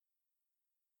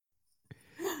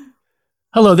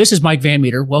Hello, this is Mike Van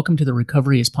Meter. Welcome to the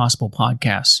Recovery is Possible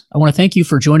podcast. I want to thank you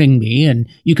for joining me, and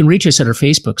you can reach us at our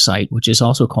Facebook site, which is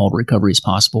also called Recovery is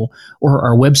Possible, or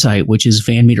our website, which is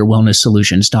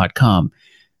vanmeterwellnesssolutions.com.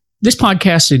 This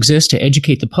podcast exists to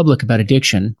educate the public about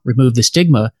addiction, remove the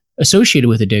stigma associated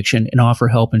with addiction, and offer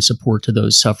help and support to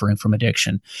those suffering from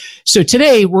addiction. So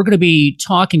today we're going to be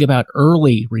talking about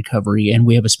early recovery, and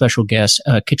we have a special guest,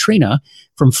 Katrina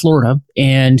from Florida.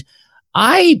 And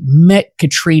I met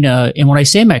Katrina, and when I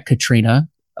say met Katrina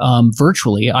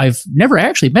virtually, I've never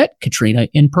actually met Katrina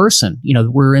in person. You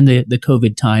know, we're in the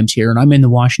COVID times here, and I'm in the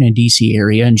Washington, D.C.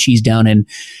 area, and she's down in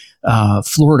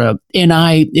Florida. And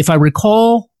if I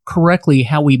recall correctly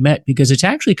how we met, because it's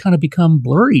actually kind of become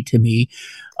blurry to me.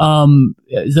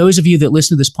 Those of you that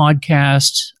listen to this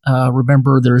podcast,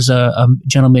 remember there's a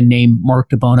gentleman named Mark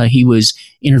DeBona. He was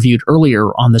interviewed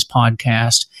earlier on this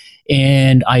podcast.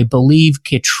 And I believe,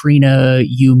 Katrina,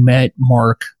 you met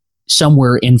Mark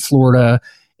somewhere in Florida,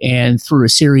 and through a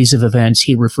series of events,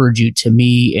 he referred you to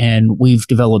me, and we've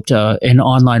developed an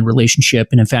online relationship.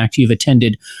 And in fact, you've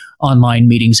attended online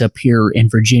meetings up here in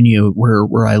Virginia,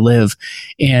 where I live.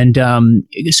 And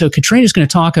so Katrina is going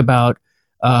to talk about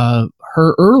her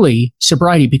early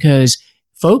sobriety, because,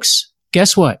 folks,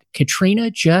 guess what?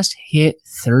 Katrina just hit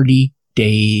 30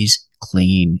 days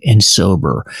clean and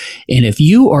sober. And if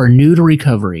you are new to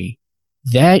recovery,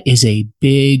 that is a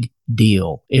big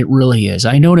deal. It really is.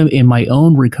 I know in my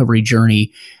own recovery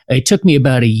journey, it took me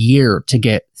about a year to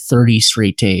get 30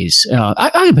 straight days.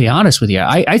 I'll be honest with you.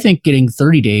 I think getting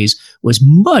 30 days was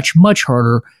much, much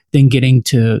harder than getting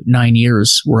to 9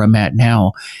 years where I'm at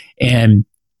now. And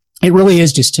it really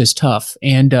is just as tough.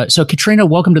 And so, Katrina,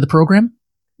 welcome to the program.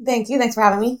 Thank you. Thanks for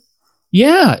having me.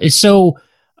 Yeah. So,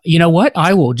 you know what?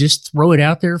 I will just throw it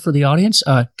out there for the audience.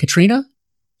 Katrina,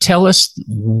 tell us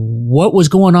what was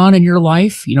going on in your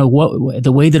life, you know, what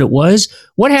the way that it was,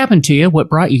 what happened to you, what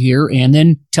brought you here, and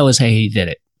then tell us how you did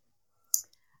it.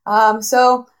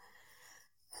 So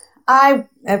I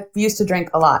used to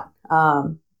drink a lot.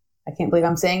 I can't believe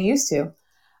I'm saying used to.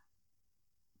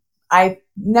 I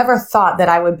never thought that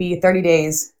I would be 30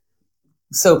 days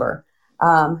sober.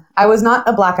 I was not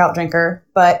a blackout drinker,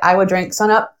 but I would drink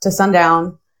sun up to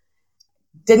sundown.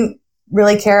 Didn't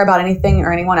really care about anything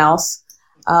or anyone else.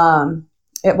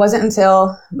 It wasn't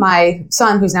until my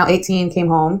son, who's now 18, came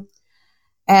home,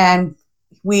 and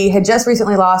we had just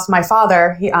recently lost my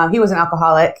father. He was an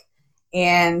alcoholic,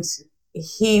 and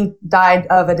he died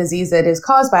of a disease that is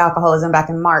caused by alcoholism back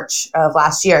in March of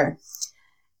last year.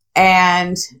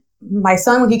 And my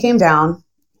son, when he came down,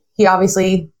 he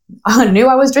obviously knew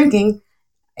I was drinking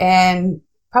and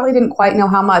probably didn't quite know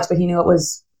how much, but he knew it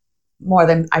was more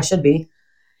than I should be.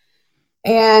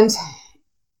 And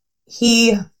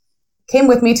he came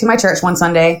with me to my church one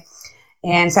Sunday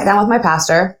and sat down with my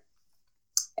pastor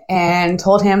and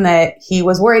told him that he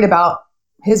was worried about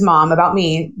his mom, about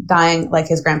me dying like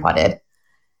his grandpa did.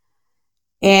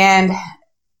 And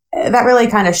that really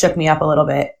kind of shook me up a little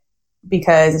bit,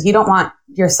 because you don't want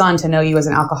your son to know you as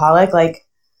an alcoholic. Like,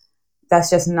 that's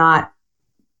just not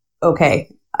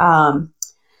okay.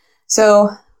 So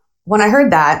when I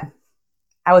heard that,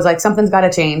 I was like, something's got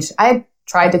to change. I had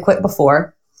tried to quit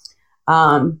before,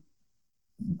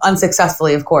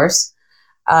 unsuccessfully, of course.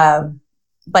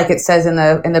 Like it says in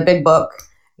the big book,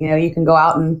 you know, you can go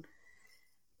out and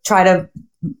try to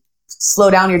slow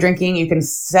down your drinking. You can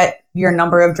set your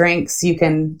number of drinks. You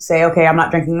can say, okay, I'm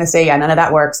not drinking this day. Yeah, none of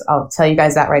that works. I'll tell you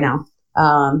guys that right now.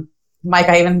 Mike,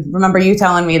 I even remember you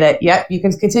telling me that, yep, you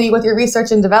can continue with your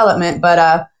research and development,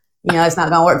 but, you know, it's not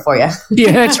going to work for you.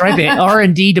 Yeah, that's right. The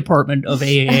R&D department of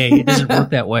AAA. It doesn't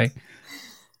work that way.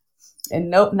 And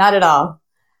nope, not at all.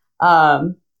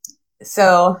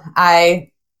 So I,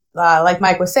 like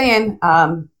Mike was saying,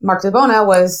 Mark DeBona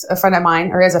was a friend of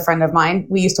mine, or is a friend of mine.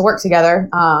 We used to work together.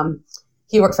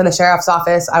 He worked for the sheriff's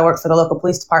office. I worked for the local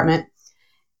police department.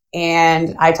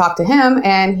 And I talked to him,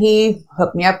 and he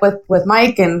hooked me up with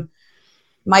Mike, and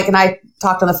Mike and I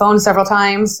talked on the phone several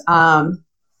times. And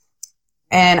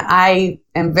I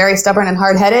am very stubborn and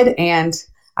hard-headed, and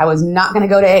I was not going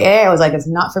to go to AA. I was like, it's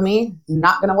not for me,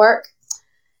 not going to work.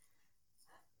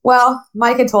 Well,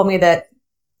 Mike had told me that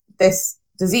this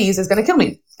disease is going to kill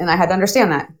me, and I had to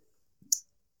understand that.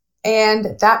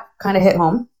 And that kind of hit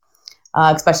home,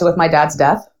 especially with my dad's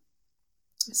death.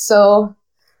 So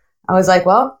I was like,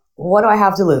 well, what do I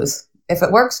have to lose? If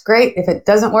it works, great. If it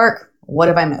doesn't work, what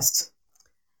have I missed?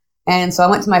 And so I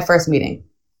went to my first meeting.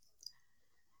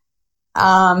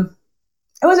 It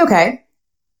was okay.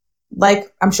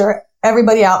 Like, I'm sure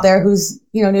everybody out there who's,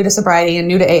 you know, new to sobriety and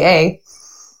new to AA,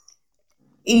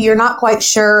 you're not quite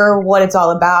sure what it's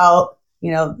all about.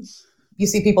 You know, you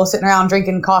see people sitting around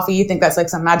drinking coffee, you think that's like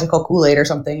some magical Kool-Aid or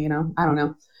something, you know? I don't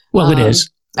know. Well, it is.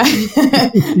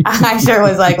 I sure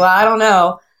was like, well, I don't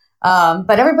know.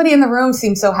 But everybody in the room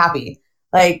seemed so happy.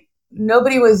 Like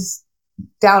nobody was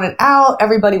down and out.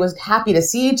 Everybody was happy to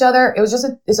see each other. It's just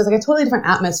like a totally different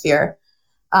atmosphere.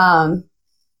 And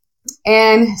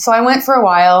so I went for a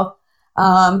while.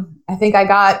 I think I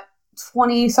got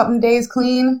 20 something days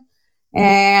clean,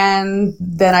 and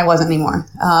then I wasn't anymore.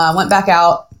 Went back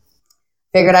out,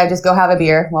 figured I'd just go have a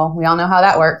beer. Well, we all know how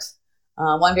that works.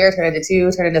 One beer turned into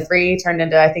 2, turned into 3, turned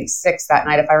into, I think, 6 that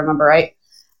night, if I remember right.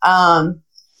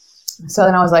 So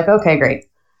then I was like, okay, great.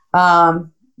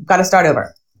 Got to start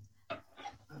over.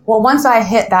 Well, once I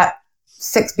hit that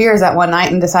 6 beers that one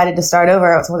night and decided to start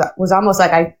over, it was almost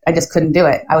like I just couldn't do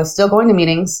it. I was still going to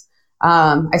meetings.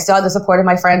 I still had the support of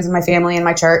my friends and my family and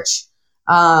my church.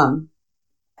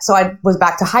 So I was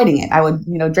back to hiding it. I would,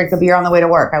 drink a beer on the way to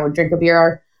work. I would drink a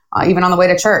beer even on the way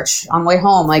to church, on the way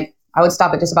home. Like I would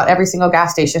stop at just about every single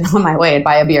gas station on my way and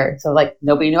buy a beer. So like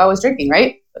nobody knew I was drinking,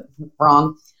 right?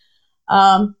 Wrong.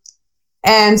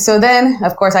 And so then,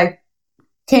 of course, I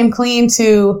came clean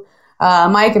to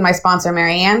Mike and my sponsor,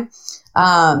 Marianne.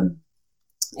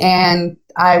 And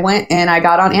I went and I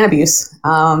got on Antabuse.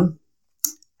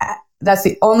 That's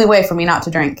the only way for me not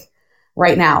to drink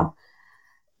right now.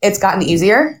 It's gotten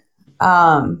easier.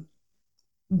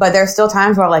 But there's still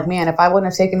times where I'm like, man, if I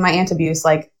wouldn't have taken my Antabuse,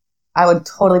 like I would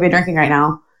totally be drinking right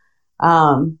now.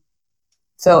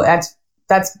 So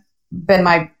that's been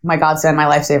my godsend, my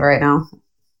lifesaver right now.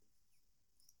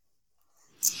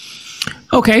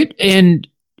 Okay. And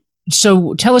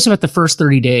so tell us about the first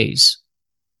 30 days,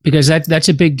 because that's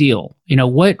a big deal.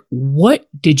 What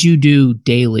did you do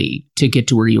daily to get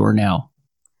to where you are now?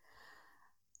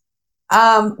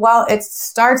 Well, it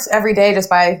starts every day just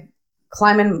by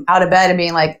climbing out of bed and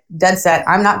being like dead set.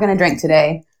 I'm not going to drink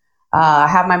today. I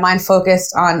have my mind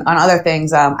focused on other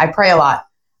things. I pray a lot.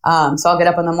 So I'll get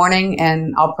up in the morning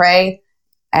and I'll pray,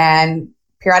 and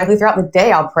periodically throughout the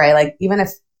day, I'll pray. Like even if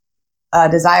a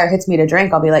desire hits me to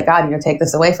drink, I'll be like, God, take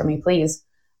this away from me, please.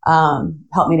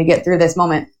 Help me to get through this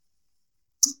moment.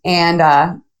 And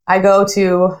I go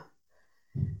to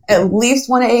at least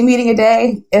one AA meeting a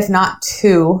day, if not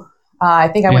 2. I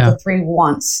think I went to 3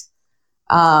 once.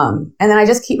 And then I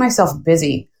just keep myself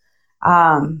busy.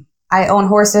 I own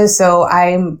horses, so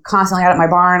I'm constantly out at my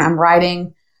barn. I'm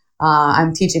riding.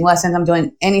 I'm teaching lessons. I'm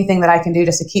doing anything that I can do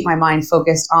just to keep my mind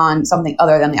focused on something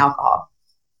other than the alcohol.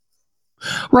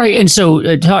 Right. And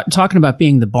so talking about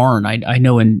being the barn, I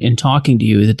know in talking to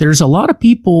you that there's a lot of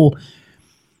people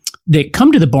that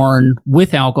come to the barn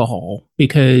with alcohol,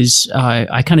 because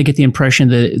I kind of get the impression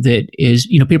that is,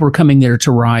 people are coming there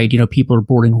to ride, people are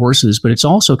boarding horses, but it's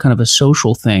also kind of a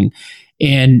social thing.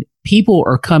 And people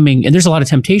are coming, and there's a lot of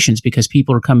temptations because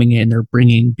people are coming in, they're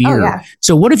bringing beer. Oh, yeah.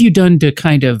 So what have you done to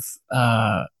kind of,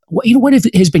 what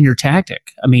has been your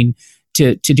tactic? I mean,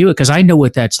 to do it? Because I know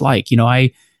what that's like.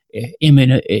 I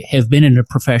have been in a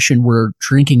profession where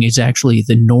drinking is actually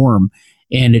the norm,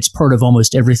 and it's part of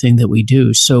almost everything that we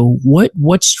do. So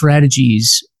what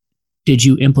strategies did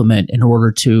you implement in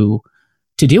order to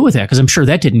deal with that? Because I'm sure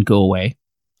that didn't go away.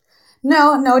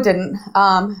 No, it didn't.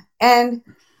 And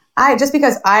just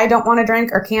because I don't want to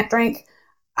drink or can't drink,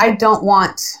 I don't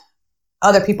want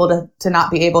other people to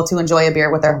not be able to enjoy a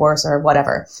beer with their horse or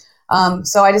whatever.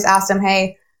 So I just asked them,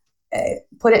 hey,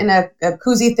 put it in a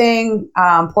koozie thing,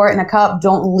 pour it in a cup.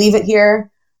 Don't leave it here.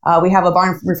 We have a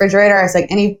barn refrigerator. I was like,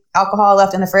 any alcohol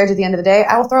left in the fridge at the end of the day,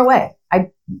 I will throw away.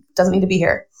 Doesn't need to be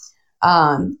here.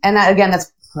 And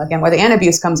that's where the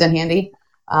Antabuse comes in handy.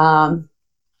 I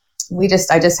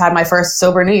just had my first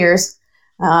sober New Year's.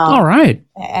 All right.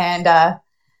 And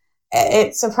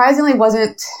it surprisingly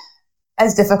wasn't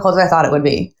as difficult as I thought it would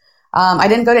be. I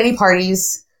didn't go to any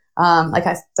parties.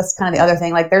 That's kind of the other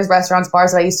thing. Like there's restaurants,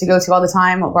 bars that I used to go to all the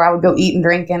time where I would go eat and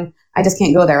drink, and I just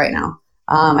can't go there right now.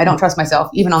 I don't trust myself,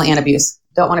 even on the Antabuse.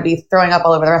 Don't want to be throwing up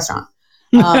all over the restaurant.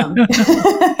 New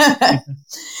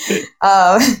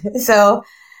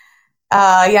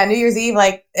Year's Eve,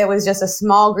 it was just a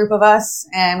small group of us,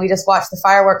 and we just watched the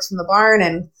fireworks from the barn.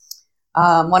 And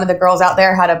one of the girls out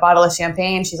there had a bottle of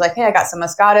champagne. She's like, hey, I got some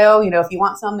Moscato. If you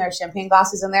want some, there's champagne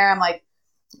glasses in there. I'm like,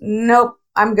 nope,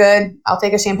 I'm good. I'll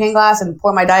take a champagne glass and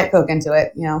pour my Diet Coke into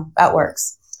it. That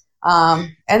works.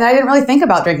 And I didn't really think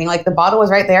about drinking. The bottle was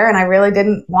right there, and I really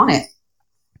didn't want it.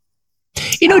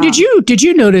 Did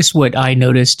you notice what I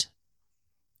noticed?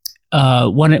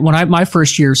 My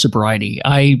first year of sobriety,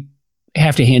 I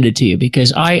have to hand it to you,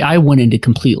 because I went into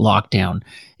complete lockdown.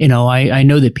 I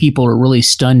know that people are really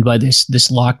stunned by this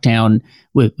lockdown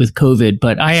with COVID,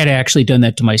 but I had actually done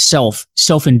that to myself,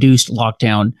 self-induced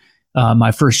lockdown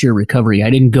my first year of recovery. I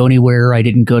didn't go anywhere. I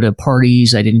didn't go to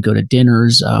parties. I didn't go to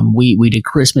dinners. We did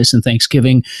Christmas and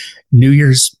Thanksgiving, New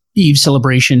Year's Eve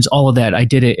celebrations, all of that. I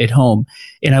did it at home,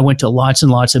 and I went to lots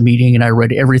and lots of meeting, and I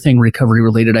read everything recovery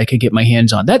related I could get my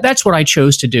hands on. That's what I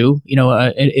chose to do.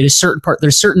 At a certain part,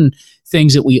 there's certain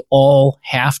things that we all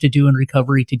have to do in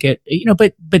recovery to get,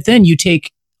 but then you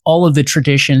take all of the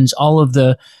traditions, all of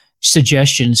the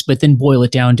suggestions, but then boil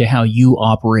it down to how you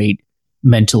operate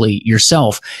mentally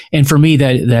yourself. And for me,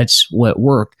 that's what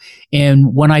worked.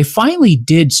 And when I finally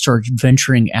did start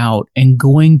venturing out and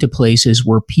going to places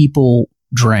where people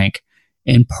drank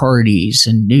and parties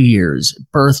and New Year's,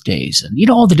 birthdays, and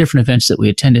all the different events that we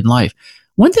attend in life,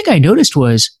 one thing I noticed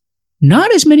was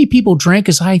not as many people drank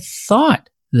as I thought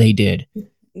they did.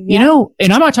 Yeah.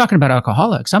 And I'm not talking about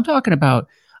alcoholics. I'm talking about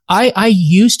I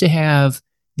used to have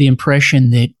the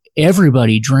impression that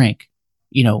everybody drank,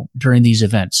 during these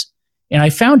events. And I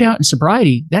found out in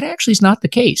sobriety that actually is not the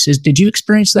case. Did you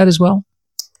experience that as well?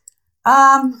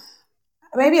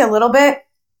 Maybe a little bit.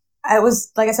 It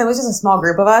was, like I said, it was just a small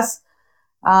group of us.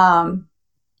 And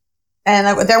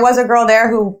there was a girl there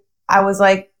who I was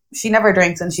like, she never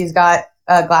drinks and she's got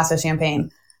a glass of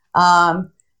champagne.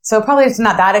 So probably it's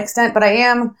not that extent, but I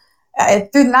am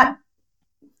through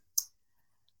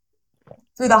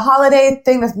the holiday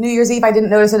thing, the New Year's Eve, I didn't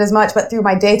notice it as much, but through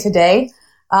my day to day,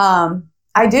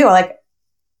 I do.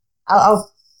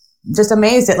 I'll just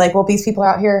amazed at these people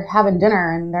are out here having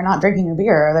dinner and they're not drinking a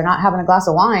beer, or they're not having a glass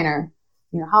of wine, or,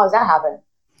 how does that happen?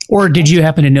 Or did you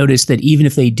happen to notice that even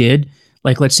if they did,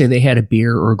 let's say they had a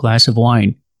beer or a glass of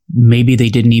wine, maybe they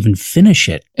didn't even finish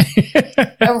it?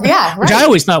 Oh, yeah, right. Which I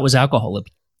always thought was alcohol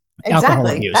abuse.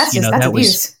 Exactly. That's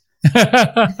abuse.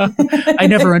 I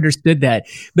never understood that,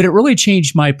 but it really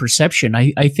changed my perception.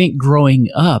 I think growing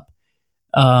up,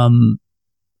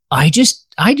 I just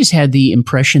had the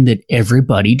impression that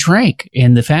everybody drank.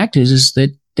 And the fact is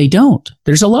that they don't.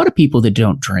 There's a lot of people that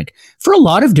don't drink for a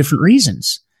lot of different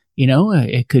reasons.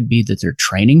 It could be that they're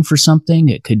training for something.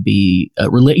 It could be,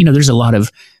 there's a lot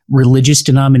of religious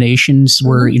denominations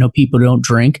where, people don't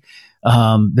drink.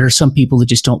 There are some people that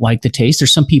just don't like the taste.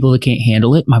 There's some people that can't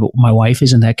handle it. My wife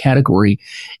is in that category.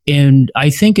 And I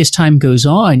think as time goes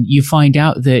on, you find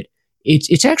out that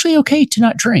it's actually okay to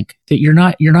not drink, that you're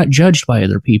not judged by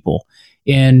other people.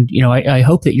 And, I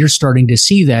hope that you're starting to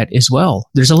see that as well.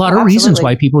 There's a lot of reasons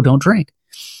why people don't drink.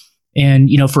 And,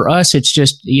 for us, it's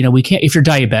just, we can't, if you're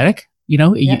diabetic, you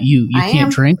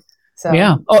can't drink. So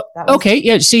yeah. Oh, okay.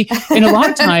 Yeah. See, and a lot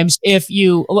of times if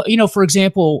you, for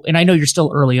example, and I know you're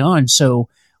still early on. So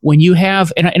when you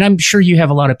have, and I'm sure you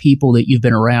have a lot of people that you've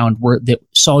been around that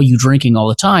saw you drinking all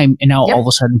the time, and now all of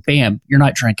a sudden, bam, you're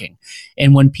not drinking.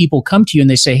 And when people come to you and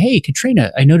they say, "Hey,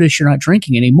 Katrina, I noticed you're not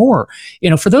drinking anymore."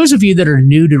 For those of you that are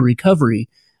new to recovery,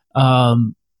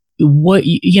 one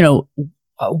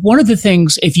of the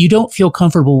things, if you don't feel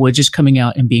comfortable with just coming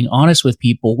out and being honest with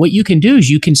people, what you can do is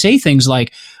you can say things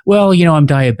like, "Well, I'm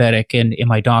diabetic, and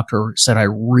my doctor said I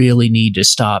really need to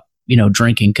stop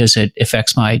drinking because it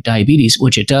affects my diabetes,"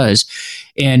 which it does.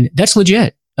 And that's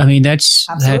legit. I mean, that's,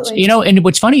 and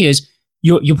what's funny is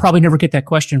you'll probably never get that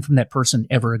question from that person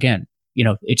ever again.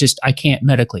 It just, I can't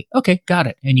medically. Okay, got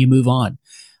it. And you move on.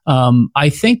 I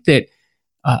think that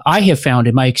I have found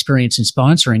in my experience in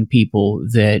sponsoring people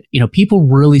that, people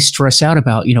really stress out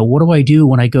about, what do I do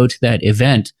when I go to that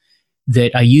event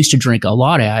that I used to drink a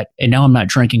lot at, and now I'm not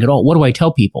drinking at all? What do I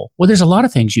tell people? Well, there's a lot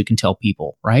of things you can tell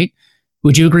people, right?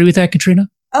 Would you agree with that, Katrina?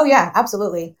 Oh, yeah,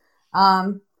 absolutely.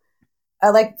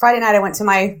 Like Friday night, I went to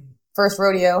my first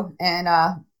rodeo and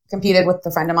competed with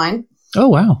a friend of mine. Oh,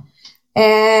 wow.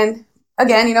 And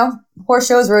again, horse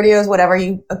shows, rodeos, whatever,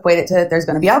 you equate it to there's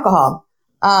going to be alcohol.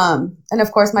 And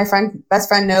of course, my best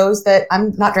friend knows that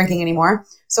I'm not drinking anymore.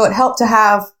 So it helped to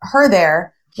have her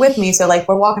there with me. So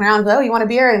we're walking around, "Oh, you want a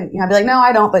beer?" And I'd be like, "No,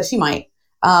 I don't," but she might.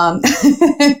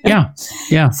 Yeah.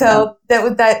 So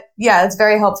it's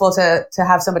very helpful to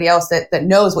have somebody else that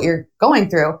knows what you're going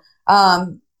through.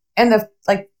 And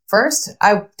first,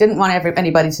 I didn't want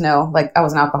anybody to know I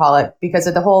was an alcoholic because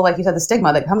of the whole, like you said, the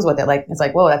stigma that comes with it. It's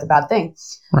whoa, that's a bad thing.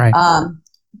 Right.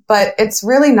 But it's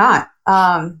really not.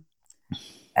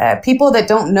 People that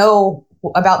don't know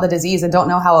about the disease and don't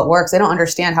know how it works, they don't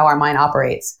understand how our mind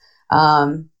operates.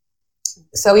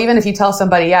 So even if you tell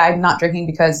somebody, I'm not drinking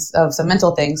because of some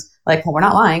mental things, well, we're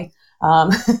not lying.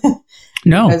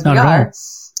 No, not at all.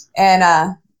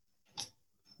 And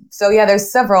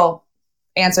there's several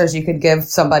answers you could give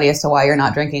somebody as to why you're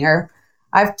not drinking. Or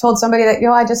I've told somebody that,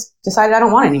 I just decided I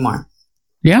don't want it anymore.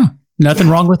 Yeah, nothing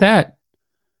wrong with that.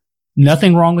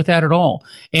 Nothing wrong with that at all.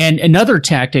 And another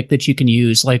tactic that you can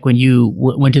use, like when you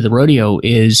went to the rodeo,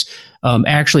 is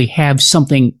actually have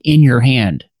something in your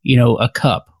hand, a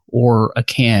cup or a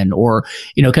can, or,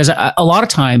 because a lot of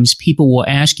times people will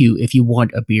ask you if you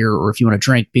want a beer or if you want a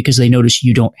drink because they notice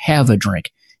you don't have a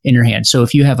drink in your hand. So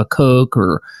if you have a Coke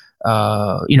or,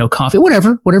 coffee,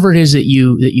 whatever it is that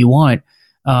you want,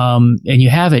 and you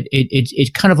have it, it's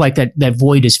kind of like that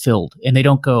void is filled, and they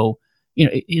don't go,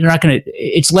 you're not going to,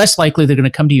 it's less likely they're going to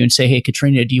come to you and say, "Hey,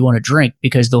 Katrina, do you want a drink?"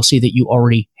 Because they'll see that you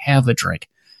already have a drink,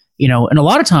 and a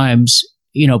lot of times,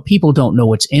 people don't know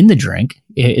what's in the drink.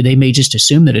 They may just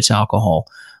assume that it's alcohol,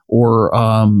 or,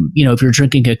 if you're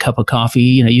drinking a cup of coffee,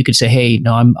 you could say, "Hey,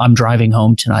 no, I'm driving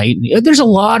home tonight." There's a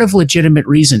lot of legitimate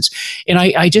reasons. And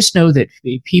I just know that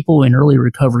people in early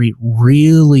recovery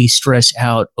really stress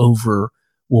out over,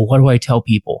 well, what do I tell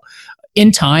people?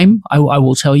 In time, I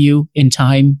will tell you, in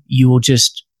time, you will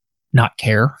just not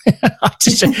care.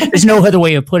 There's no other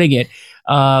way of putting it.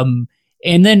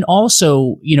 And then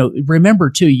also, remember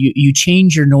too, you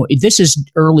change your norm. This is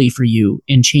early for you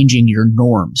in changing your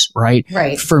norms, right?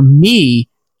 Right. For me,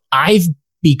 I've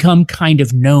become kind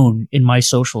of known in my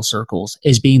social circles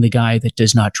as being the guy that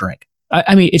does not drink.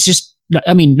 It's just,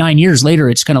 9 years later,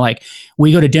 it's kind of like,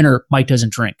 we go to dinner, Mike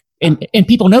doesn't drink. And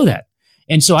people know that.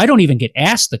 And so I don't even get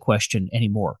asked the question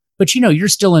anymore. But, you're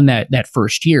still in that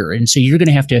first year. And so you're going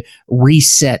to have to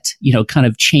reset, kind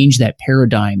of change that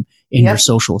paradigm in your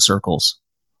social circles.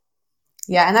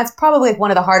 Yeah. And that's probably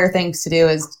one of the harder things to do,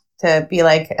 is to be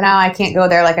like, no, I can't go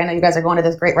there. Like, I know you guys are going to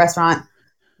this great restaurant.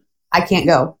 I can't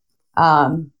go.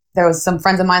 There was some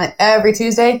friends of mine that every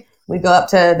Tuesday we'd go up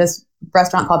to this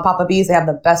restaurant called Papa B's. They have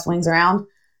the best wings around,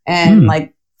 and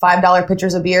like $5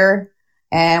 pitchers of beer.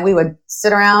 And we would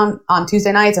sit around on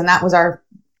Tuesday nights, and that was our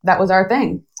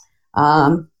thing.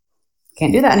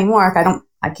 Can't do that anymore.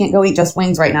 I can't go eat just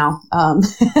wings right now.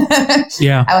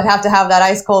 Yeah. I would have to have that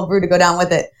ice cold brew to go down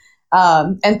with it.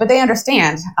 But they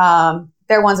understand.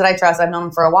 They're ones that I trust. I've known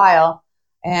them for a while.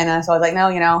 And so I was like, no,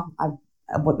 I'm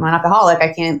an alcoholic.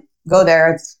 I can't go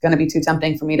there. It's going to be too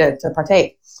tempting for me to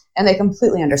partake. And they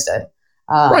completely understood.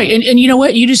 Right. And you know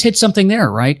what? You just hit something there,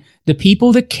 right? The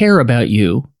people that care about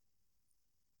you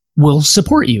will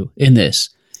support you in this.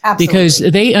 Absolutely. Because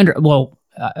they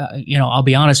I'll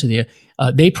be honest with you.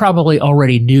 They probably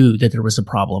already knew that there was a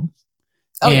problem.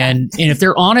 And if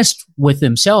they're honest with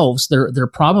themselves, they're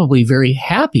probably very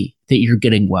happy that you're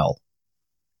getting well.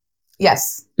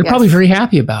 Yes. They're probably very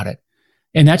happy about it.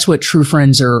 And that's what true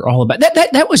friends are all about.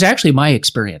 That was actually my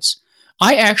experience.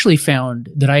 I actually found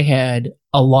that I had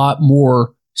a lot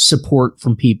more support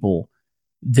from people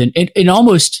than, and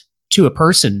almost to a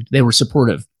person, they were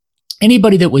supportive.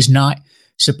 Anybody that was not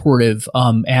supportive,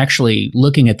 actually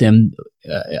looking at them,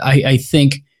 I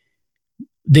think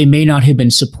they may not have been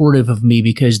supportive of me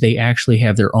because they actually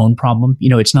have their own problem.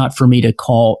 It's not for me to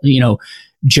call,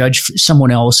 judge someone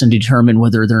else and determine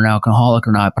whether they're an alcoholic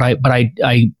or not. But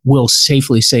I will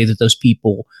safely say that those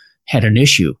people had an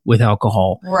issue with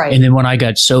alcohol. Right. And then when I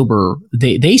got sober,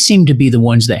 they seemed to be the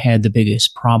ones that had the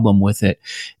biggest problem with it.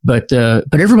 But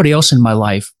everybody else in my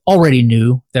life already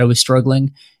knew that I was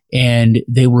struggling. And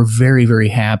they were very, very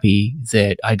happy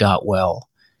that I got well.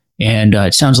 And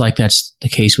it sounds like that's the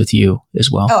case with you as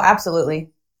well. Oh, absolutely.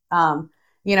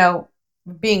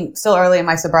 Being still early in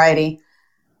my sobriety,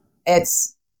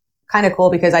 it's kind of cool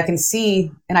because I can see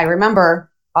and I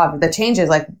remember the changes,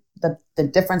 like the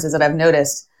differences that I've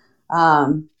noticed.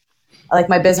 Like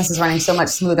my business is running so much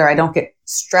smoother. I don't get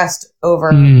stressed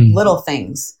over little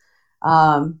things.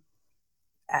 Some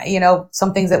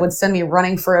things that would send me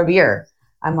running for a beer.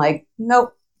 I'm like,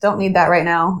 nope, don't need that right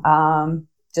now.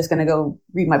 Just going to go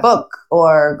read my book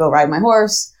or go ride my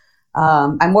horse.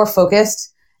 I'm more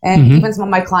focused. And even some of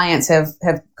my clients have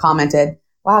commented,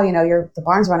 wow, the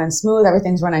barn's running smooth.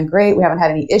 Everything's running great. We haven't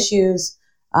had any issues.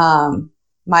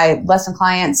 My lesson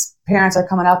clients' parents are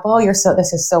coming up. Oh,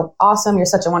 this is so awesome. You're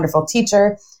such a wonderful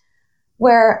teacher.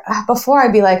 Where before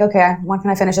I'd be like, okay, when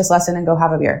can I finish this lesson and go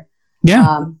have a beer?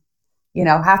 Yeah.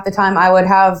 Half the time I would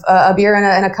have a beer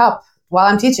in a cup while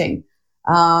I'm teaching.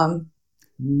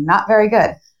 Not very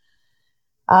good.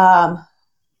 I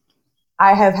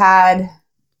have had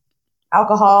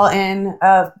alcohol in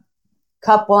a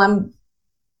cup while I'm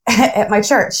at my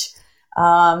church,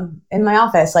 in my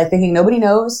office, like thinking nobody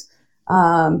knows.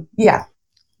 Yeah,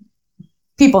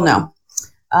 people know.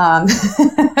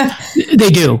 They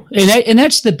do. And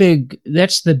that's the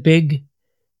big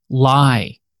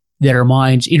lie that our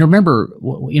minds, remember,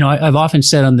 I've often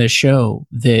said on this show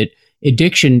that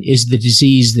addiction is the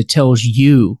disease that tells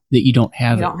you that you don't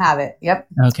have it. You don't have it. Yep.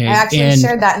 Okay. I actually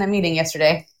shared that in a meeting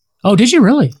yesterday. Oh, did you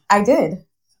really? I did.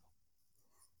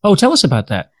 Oh, tell us about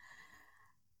that.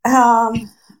 I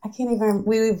can't even,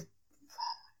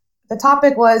 the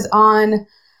topic was on,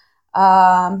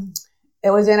 it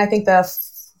was in, I think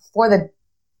for the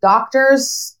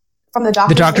doctors, from the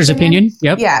doctor's opinion.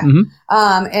 Yep. Yeah.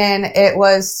 Mm-hmm. And it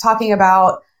was talking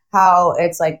about how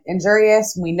it's like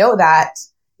injurious. We know that,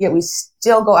 yet we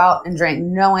still go out and drink,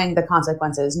 knowing the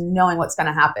consequences, knowing what's going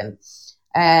to happen.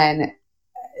 And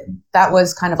that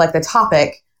was kind of like the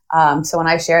topic. So when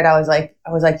I shared, I was like,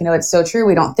 it's so true.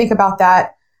 We don't think about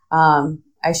that.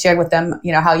 I shared with them,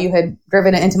 how you had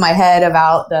driven it into my head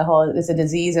about the whole, it's a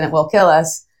disease and it will kill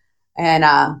us. And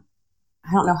I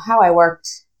don't know how I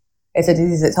worked. It's a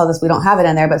disease that tells us we don't have it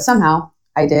in there, but somehow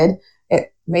I did.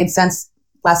 It made sense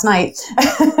last night.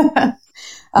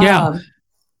 Yeah.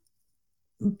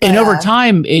 And over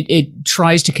time, it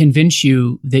tries to convince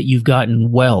you that you've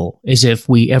gotten well, as if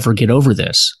we ever get over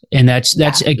this. And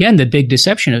that's again, the big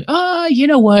deception of, you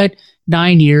know what?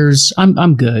 9 years,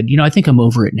 I'm good. I think I'm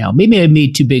over it now. Maybe I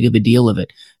made too big of a deal of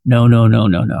it. No.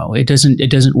 It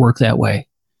doesn't work that way.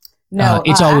 No,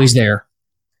 it's always there.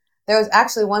 There was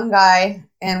actually one guy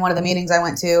in one of the meetings I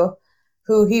went to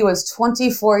who he was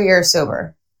 24 years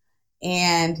sober,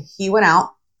 and he went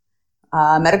out,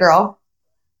 met a girl,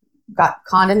 got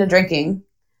conned into drinking,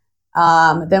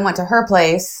 then went to her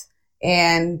place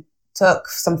and took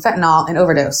some fentanyl and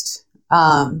overdosed.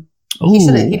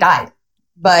 He died,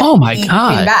 but oh my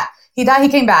God. Came back. He died. He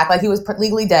came back like he was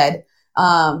legally dead,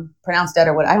 pronounced dead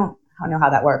or what. I don't know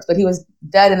how that works, but he was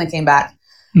dead and then came back.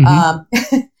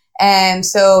 Mm-hmm. And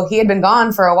so he had been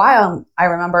gone for a while. And I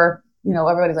remember,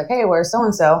 everybody's like, "Hey, where's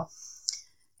so-and-so?"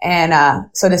 And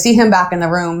so to see him back in the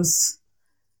rooms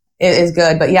is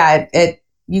good. But yeah,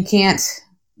 you can't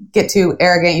get too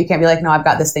arrogant. You can't be like, "No, I've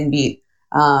got this thing beat,"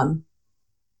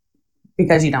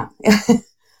 because you don't.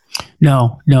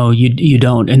 No, you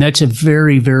don't. And that's a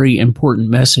very, very important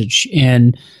message.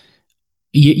 And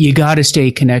you got to stay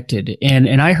connected.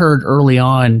 And I heard early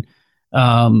on,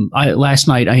 last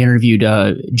night I interviewed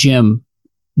Jim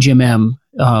M.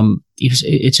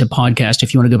 It's a podcast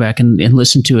if you want to go back and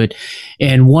listen to it.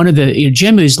 And one of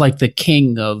Jim is like the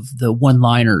king of the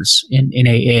one-liners in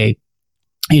AA.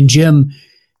 And Jim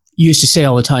used to say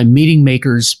all the time, meeting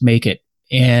makers make it.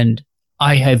 And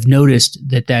I have noticed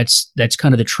that's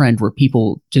kind of the trend where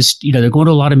people just, they're going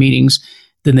to a lot of meetings,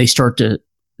 then they start to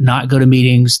not go to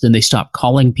meetings, then they stop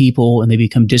calling people and they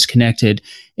become disconnected.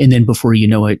 And then before you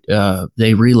know it,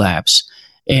 they relapse.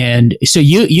 And so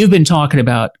you've been talking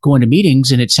about going to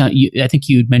meetings, and I think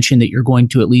you'd mentioned that you're going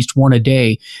to at least one a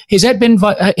day. Has that been,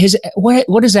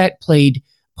 what has that played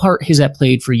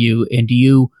for you? And do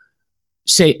you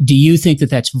think that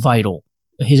that's vital?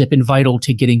 Has it been vital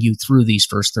to getting you through these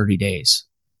first 30 days?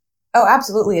 Oh,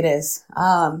 absolutely it is.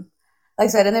 Like I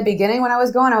said, in the beginning when I was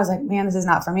going, I was like, man, this is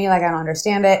not for me. Like, I don't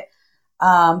understand it.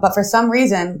 But for some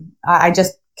reason, I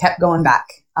just kept going back.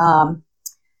 And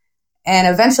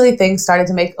eventually things started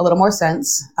to make a little more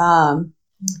sense. You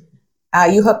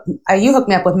hooked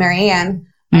me up with Mary Ann.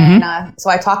 Mm-hmm. And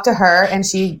so I talked to her, and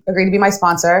she agreed to be my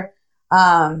sponsor.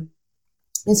 And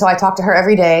so I talked to her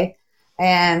every day.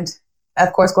 And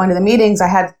of course, going to the meetings, I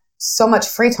had so much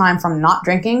free time from not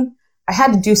drinking. I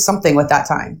had to do something with that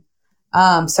time.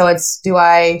 So do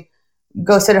I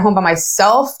go sit at home by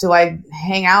myself? Do I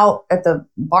hang out at the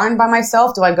barn by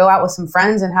myself? Do I go out with some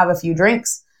friends and have a few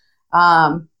drinks?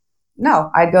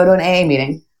 No, I'd go to an AA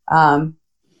meeting.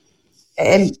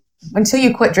 And until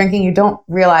you quit drinking, you don't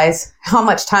realize how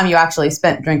much time you actually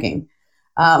spent drinking.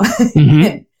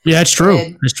 Mm-hmm. Yeah, that's true.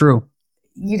 It's true.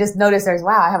 You just notice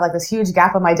I have like this huge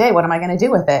gap in my day. What am I going to do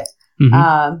with it?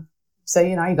 Mm-hmm. So,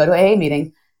 you go to AA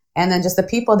meeting, and then just the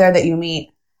people there that you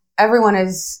meet, everyone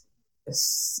is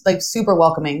like super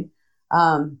welcoming.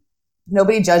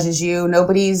 Nobody judges you.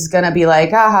 Nobody's going to be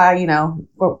like,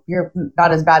 you're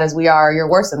not as bad as we are. You're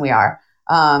worse than we are.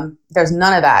 There's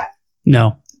none of that.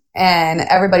 No. And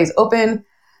everybody's open,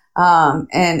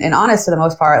 and honest for the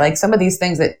most part. Like some of these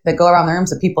things that go around the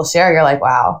rooms that people share, you're like,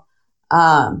 wow.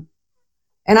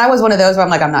 And I was one of those where I'm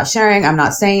like, I'm not sharing. I'm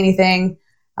not saying anything.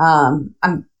 I'm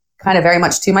kind of very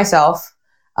much to myself.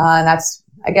 And that's,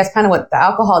 I guess, kind of what the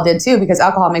alcohol did too, because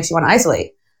alcohol makes you want to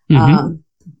isolate. Mm-hmm.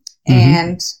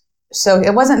 And so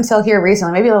it wasn't until here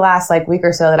recently, maybe the last like week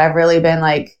or so, that I've really been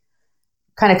like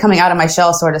kind of coming out of my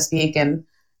shell, so to speak. And,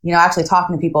 actually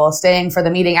talking to people, staying for the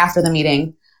meeting after the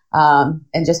meeting,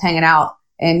 and just hanging out.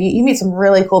 And you meet some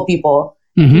really cool people,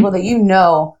 mm-hmm. people that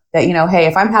that, hey,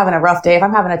 if I'm having a rough day, if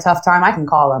I'm having a tough time, I can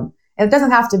call them. And it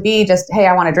doesn't have to be just, hey,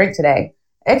 I want to drink today.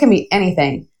 It can be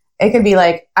anything. It could be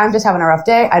like, I'm just having a rough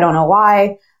day. I don't know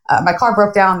why. My car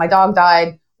broke down. My dog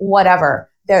died. Whatever.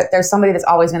 There's somebody that's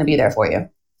always going to be there for you.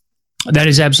 That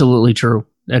is absolutely true.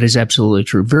 That is absolutely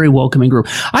true. Very welcoming group.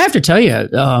 I have to tell you,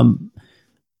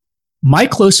 my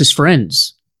closest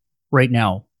friends right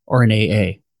now are in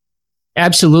AA.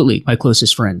 Absolutely, my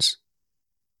closest friends.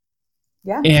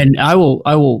 Yeah. And I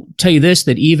will tell you this,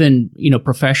 that even,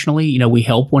 professionally, we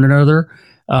help one another.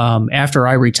 After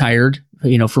I retired,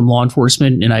 from law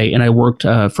enforcement, and I worked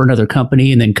for another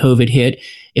company, and then COVID hit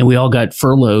and we all got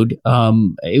furloughed.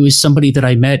 It was somebody that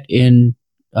I met in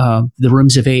the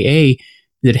rooms of AA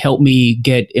that helped me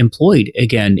get employed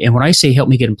again. And when I say help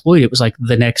me get employed, it was like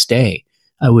the next day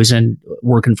I was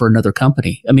working for another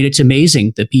company. I mean, it's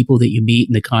amazing the people that you meet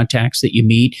and the contacts that you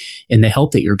meet and the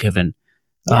help that you're given.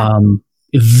 Yeah.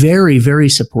 Very, very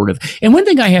supportive. And one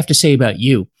thing I have to say about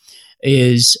you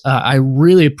is I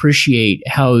really appreciate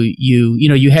how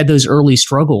you had those early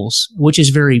struggles, which is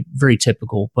very, very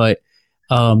typical, but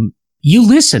you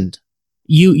listened.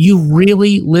 You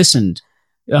really listened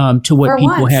to what For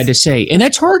people once. had to say. And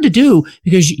that's hard to do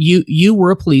because you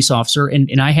were a police officer.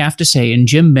 And I have to say, and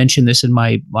Jim mentioned this in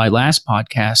my last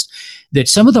podcast, that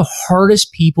some of the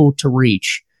hardest people to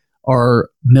reach are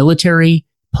military,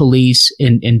 police,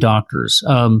 and doctors.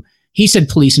 He said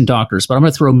police and doctors, but I'm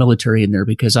going to throw military in there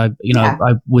because I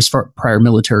was prior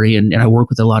military and I work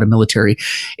with a lot of military.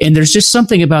 And there's just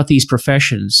something about these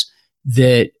professions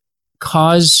that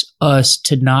cause us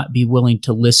to not be willing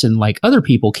to listen like other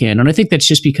people can. And I think that's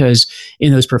just because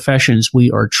in those professions,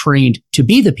 we are trained to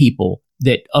be the people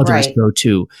that others go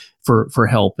to for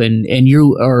help. And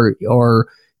you are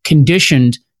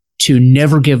conditioned to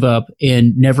never give up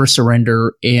and never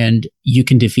surrender, and you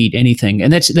can defeat anything.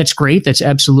 And that's great. That's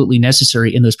absolutely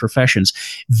necessary in those professions.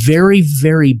 Very,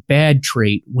 very bad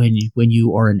trait when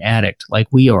you are an addict like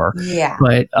we are. Yeah.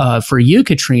 But for you,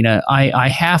 Katrina, I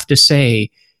have to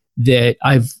say that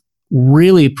I've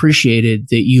really appreciated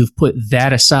that you've put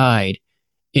that aside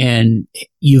and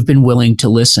you've been willing to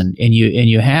listen, and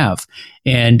you have,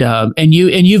 and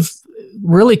you've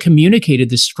really communicated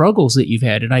the struggles that you've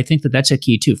had. And I think that that's a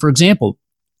key too. For example,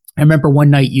 I remember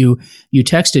one night you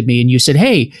texted me and you said,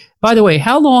 "Hey, by the way,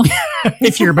 how long,"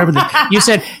 if you remember that, you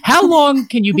said, "How long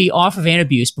can you be off of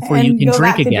Antabuse before you can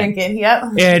drink again?" Yep.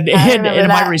 And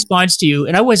my response to you,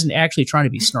 and I wasn't actually trying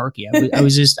to be snarky.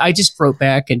 I just wrote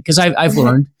back, and because I've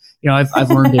learned, I've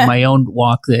learned in my own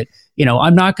walk that,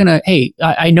 I'm not going to, hey,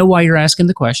 I know why you're asking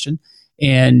the question.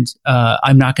 And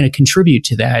I'm not going to contribute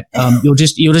to that. You'll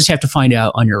just have to find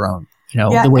out on your own,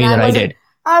 the way that I did.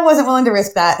 I wasn't willing to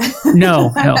risk that. No.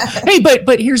 Hey,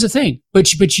 but here's the thing.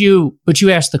 But you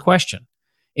asked the question.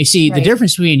 You see, the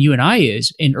difference between you and I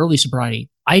is in early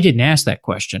sobriety, I didn't ask that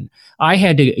question. I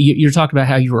had to. You're talking about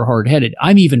how you were hard-headed.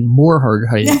 I'm even more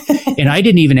hard-headed, and I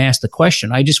didn't even ask the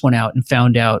question. I just went out and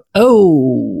found out.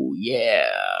 Oh,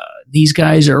 yeah, these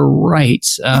guys are right.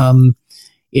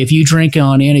 If you drink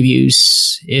on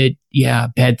Antabuse,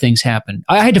 bad things happen.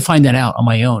 I had to find that out on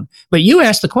my own. But you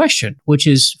asked the question, which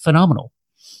is phenomenal.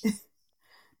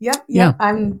 Yep. Yeah.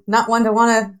 I'm not one to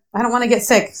I don't want to get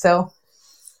sick. So.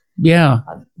 Yeah.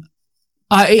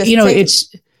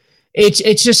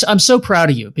 It's just, I'm so proud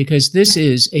of you because this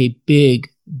is a big,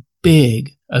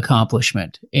 big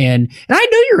accomplishment. And I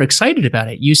know you're excited about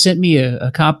it. You sent me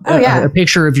a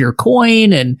picture of your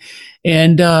coin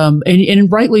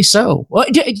and rightly so. Well,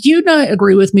 do you not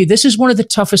agree with me? This is one of the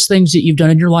toughest things that you've done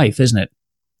in your life, isn't it?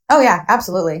 Oh yeah,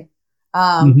 absolutely.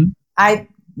 I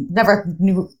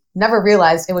never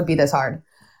realized it would be this hard.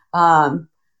 Now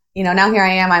here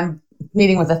I am, I'm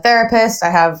meeting with a therapist. I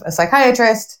have a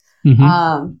psychiatrist.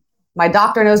 My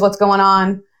doctor knows what's going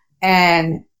on.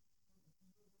 And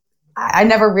I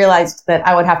never realized that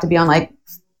I would have to be on like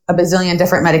a bazillion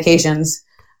different medications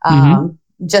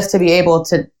just to be able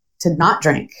to not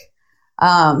drink.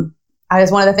 One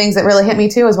of the things that really hit me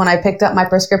too is when I picked up my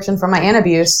prescription for my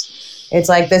Antabuse. It's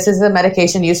like, this is a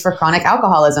medication used for chronic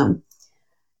alcoholism.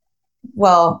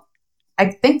 Well,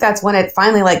 I think that's when it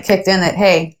finally like kicked in that,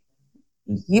 hey,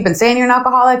 you've been saying you're an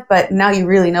alcoholic, but now you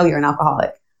really know you're an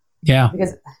alcoholic. Yeah.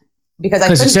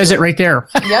 Because it says it right there.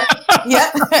 Yep,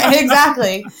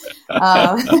 exactly.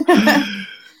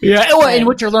 Yeah. Well, and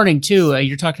what you're learning too,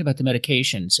 you're talking about the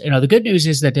medications. The good news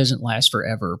is that doesn't last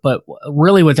forever. But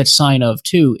really, what that's a sign of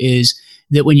too is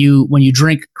that when you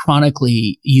drink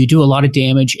chronically, you do a lot of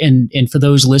damage. And for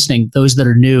those listening, those that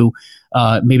are new,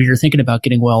 maybe you're thinking about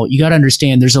getting well, you got to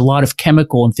understand there's a lot of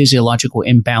chemical and physiological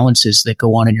imbalances that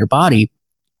go on in your body.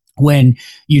 When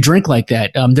you drink like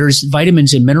that, there's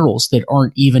vitamins and minerals that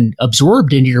aren't even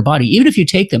absorbed into your body. Even if you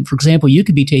take them, for example, you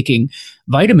could be taking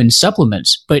vitamin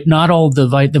supplements, but not all the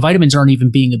vitamins aren't even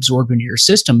being absorbed into your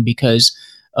system because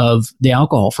of the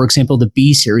alcohol. For example, the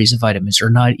B series of vitamins are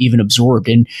not even absorbed.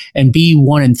 And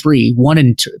B1 and 3, one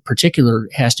in particular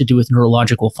has to do with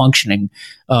neurological functioning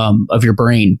of your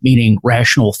brain, meaning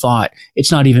rational thought.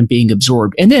 It's not even being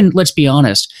absorbed. And then let's be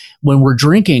honest, when we're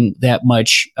drinking that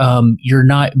much,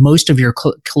 most of your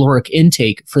caloric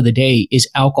intake for the day is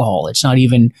alcohol. It's not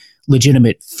even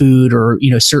legitimate food, or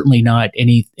certainly not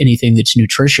anything that's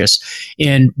nutritious.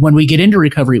 And when we get into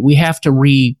recovery, we have to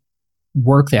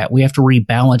rework that. We have to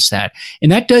rebalance that,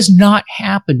 and that does not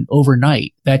happen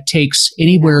overnight. That takes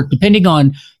anywhere, depending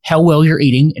on how well you're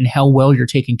eating and how well you're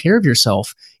taking care of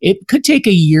yourself. It could take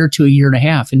a year to a year and a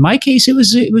half. In my case, it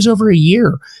was over a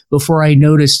year before I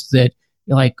noticed that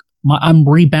my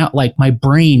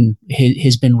brain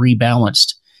has been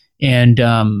rebalanced, and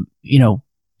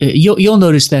You'll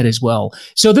notice that as well.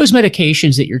 So those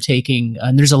medications that you're taking,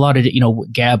 and there's a lot of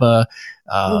GABA,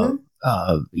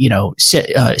 your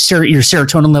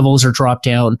serotonin levels are dropped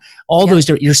down. All those,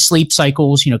 your sleep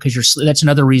cycles, because that's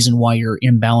another reason why you're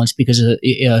imbalanced, because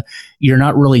you're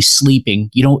not really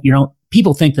sleeping. You don't.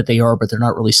 People think that they are, but they're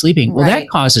not really sleeping. Well, that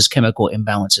causes chemical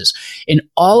imbalances, and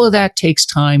all of that takes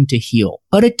time to heal.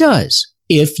 But it does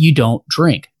if you don't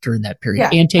drink during that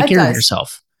period and take care of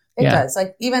yourself. It does.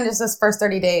 Like even just this first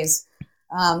 30 days,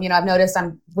 I've noticed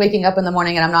I'm waking up in the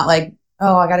morning and I'm not like,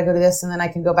 oh, I got to go to this and then I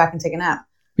can go back and take a nap.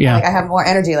 Yeah. Like I have more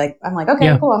energy. Like I'm like,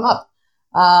 okay, cool, I'm up.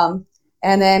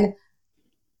 And then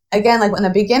again, like in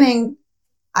the beginning,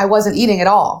 I wasn't eating at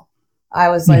all. I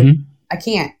was like, I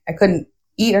couldn't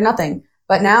eat or nothing.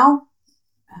 But now,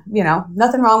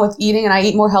 nothing wrong with eating, and I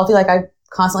eat more healthy. Like I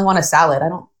constantly want a salad. I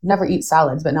don't never eat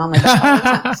salads, but now I'm like,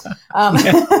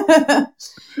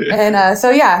 and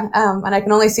I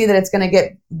can only see that it's going to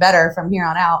get better from here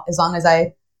on out as long as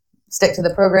I stick to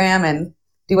the program and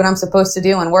do what I'm supposed to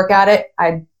do and work at it.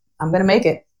 I'm going to make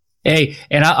it. Hey,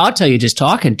 and I'll tell you, just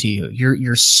talking to you,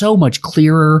 you're so much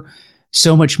clearer,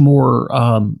 so much more.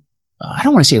 I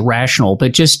don't want to say rational,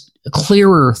 but just a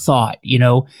clearer thought.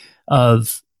 You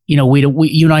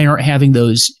and I aren't having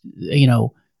those.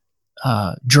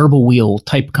 Gerbil wheel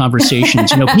type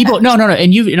conversations, people, no.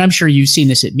 And I'm sure you've seen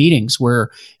this at meetings where,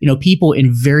 people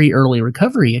in very early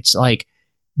recovery, it's like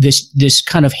this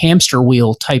kind of hamster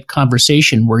wheel type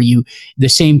conversation where the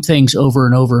same things over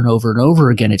and over and over and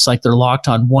over again. It's like they're locked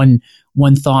on one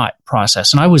thought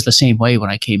process. And I was the same way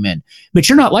when I came in, but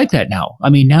you're not like that now.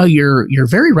 I mean, now you're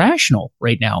very rational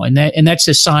right now. And that's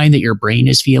a sign that your brain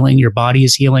is healing, your body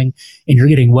is healing, and you're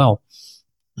getting well.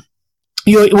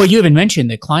 You even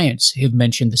mentioned that clients have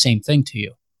mentioned the same thing to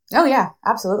you. Oh yeah,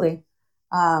 absolutely.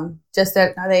 Just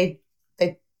that they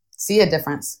see a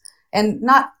difference, and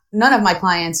none of my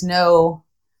clients know,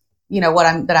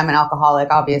 that I'm an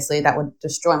alcoholic. Obviously, that would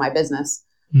destroy my business.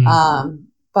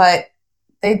 But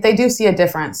they do see a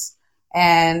difference,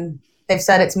 and they've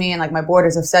said it to me, and like my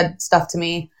boarders have said stuff to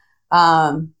me.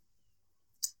 Even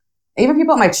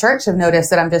people at my church have noticed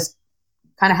that I'm just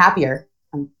kind of happier.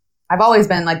 I've always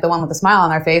been like the one with a smile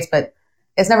on their face, but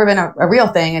it's never been a real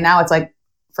thing. And now it's like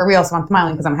for real. So I'm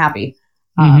smiling because I'm happy.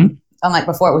 Unlike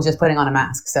before, it was just putting on a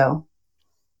mask. So.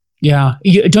 Yeah.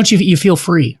 You feel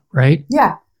free, right?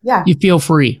 Yeah. Yeah. You feel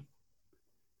free.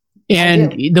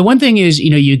 And the one thing is,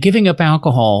 you're giving up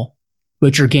alcohol,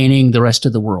 but you're gaining the rest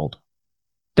of the world.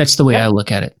 That's the way I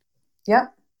look at it.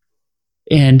 Yep.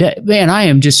 And man,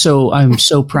 I'm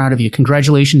so proud of you.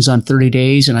 Congratulations on 30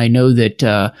 days. And I know that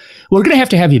we're going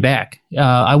to have you back.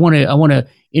 I want to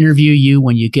interview you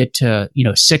when you get to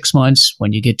 6 months,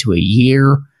 when you get to a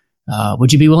year.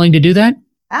 Would you be willing to do that?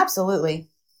 Absolutely.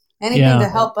 Anything to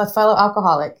help a fellow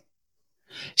alcoholic.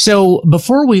 So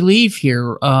before we leave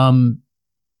here,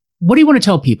 what do you want to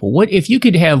tell people? What if you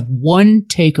could have one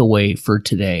takeaway for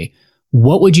today?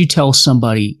 What would you tell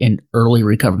somebody in early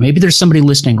recovery? Maybe there's somebody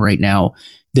listening right now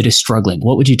that is struggling.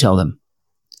 What would you tell them?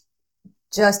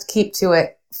 Just keep to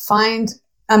it. Find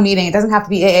a meeting. It doesn't have to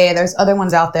be AA. There's other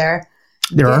ones out there.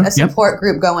 There are. A support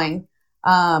group going.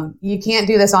 You can't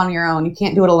do this on your own. You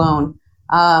can't do it alone.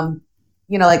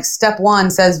 Like step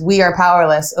 1 says we are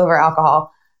powerless over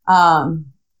alcohol.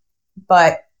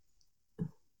 But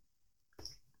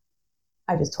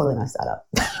I just totally messed that up.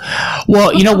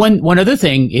 Well, one other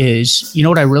thing is,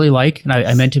 what I really like, and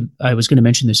I was going to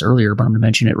mention this earlier, but I'm going to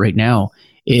mention it right now,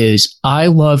 is I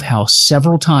love how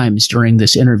several times during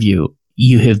this interview,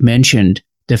 you have mentioned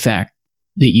the fact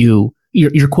that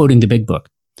you're quoting the big book.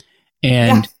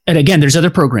 And again, there's other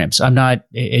programs. I'm not,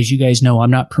 as you guys know,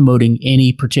 I'm not promoting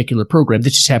any particular program.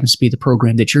 This just happens to be the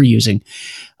program that you're using.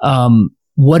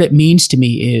 What it means to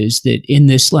me is that in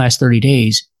this last 30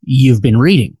 days, you've been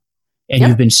reading and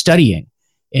you've been studying.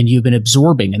 and you've been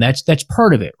absorbing, and that's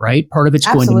part of it, right? Part of it's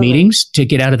Absolutely. going to meetings to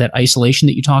get out of that isolation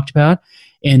that you talked about.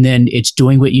 And then it's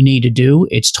doing what you need to do.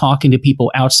 It's talking to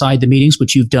people outside the meetings,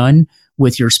 which you've done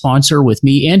with your sponsor, with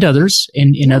me and others,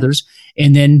 and others,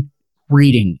 and then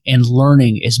reading and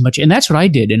learning as much. And that's what I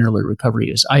did in early recovery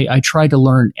is I tried to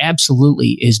learn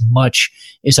absolutely as much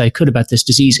as I could about this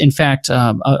disease. In fact,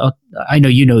 I know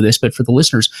you know this, but for the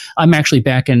listeners, I'm actually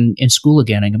back in school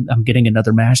again. I'm getting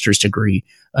another master's degree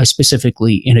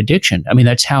specifically in addiction. I mean,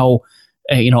 that's how,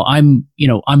 I'm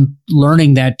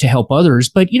learning that to help others,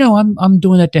 but I'm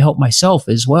doing that to help myself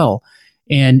as well.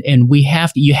 And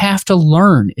you have to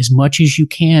learn as much as you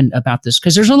can about this,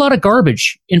 because there's a lot of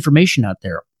garbage information out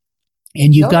there.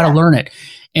 And you've got to learn it.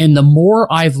 And the more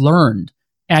I've learned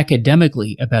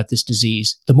academically about this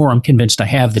disease, the more I'm convinced I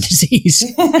have the disease.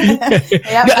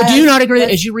 Yep, do you not agree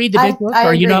as you read the big book?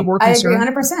 Are you not more concerned? I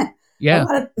agree 100%. Yeah.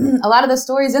 A lot of the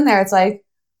stories in there, it's like,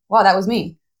 wow, that was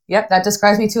me. Yep, that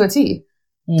describes me to a T.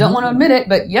 Mm-hmm. Don't want to admit it,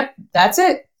 but yep, that's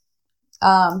it.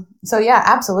 So yeah,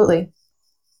 absolutely.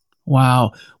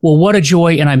 Wow. Well, what a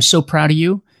joy. And I'm so proud of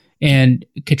you. And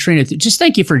Katrina, just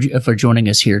thank you for joining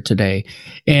us here today.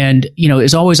 And,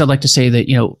 as always, I'd like to say that,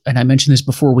 and I mentioned this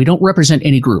before, we don't represent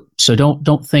any group. So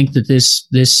don't think that this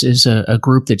is a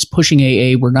group that's pushing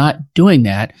AA. We're not doing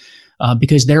that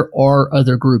because there are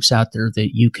other groups out there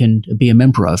that you can be a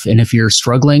member of. And if you're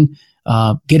struggling,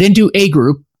 get into a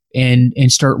group and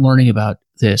start learning about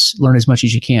this. Learn as much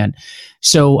as you can.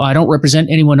 So I don't represent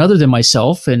anyone other than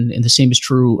myself, and the same is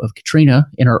true of Katrina.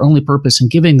 And our only purpose in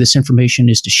giving this information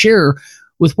is to share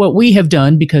with what we have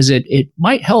done, because it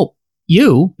might help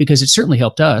you, because it certainly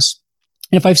helped us.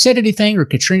 And if I've said anything or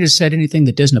Katrina said anything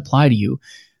that doesn't apply to you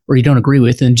or you don't agree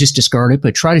with, then just discard it,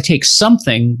 but try to take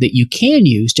something that you can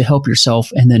use to help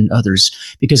yourself and then others,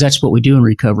 because that's what we do in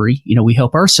recovery. We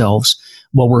help ourselves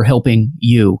while we're helping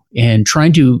you and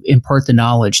trying to impart the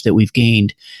knowledge that we've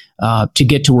gained to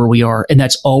get to where we are. And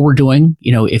that's all we're doing.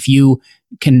 If you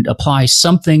can apply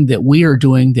something that we are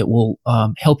doing that will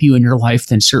help you in your life,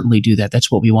 then certainly do that.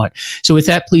 That's what we want. So with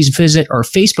that, please visit our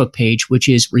Facebook page, which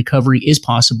is Recovery is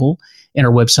Possible, and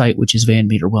our website, which is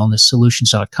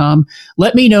VanMeterWellnessSolutions.com.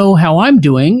 Let me know how I'm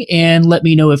doing, and let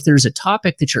me know if there's a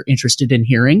topic that you're interested in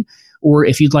hearing, or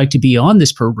if you'd like to be on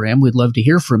this program. We'd love to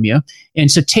hear from you.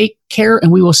 And so take care, and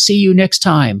we will see you next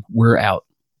time. We're out.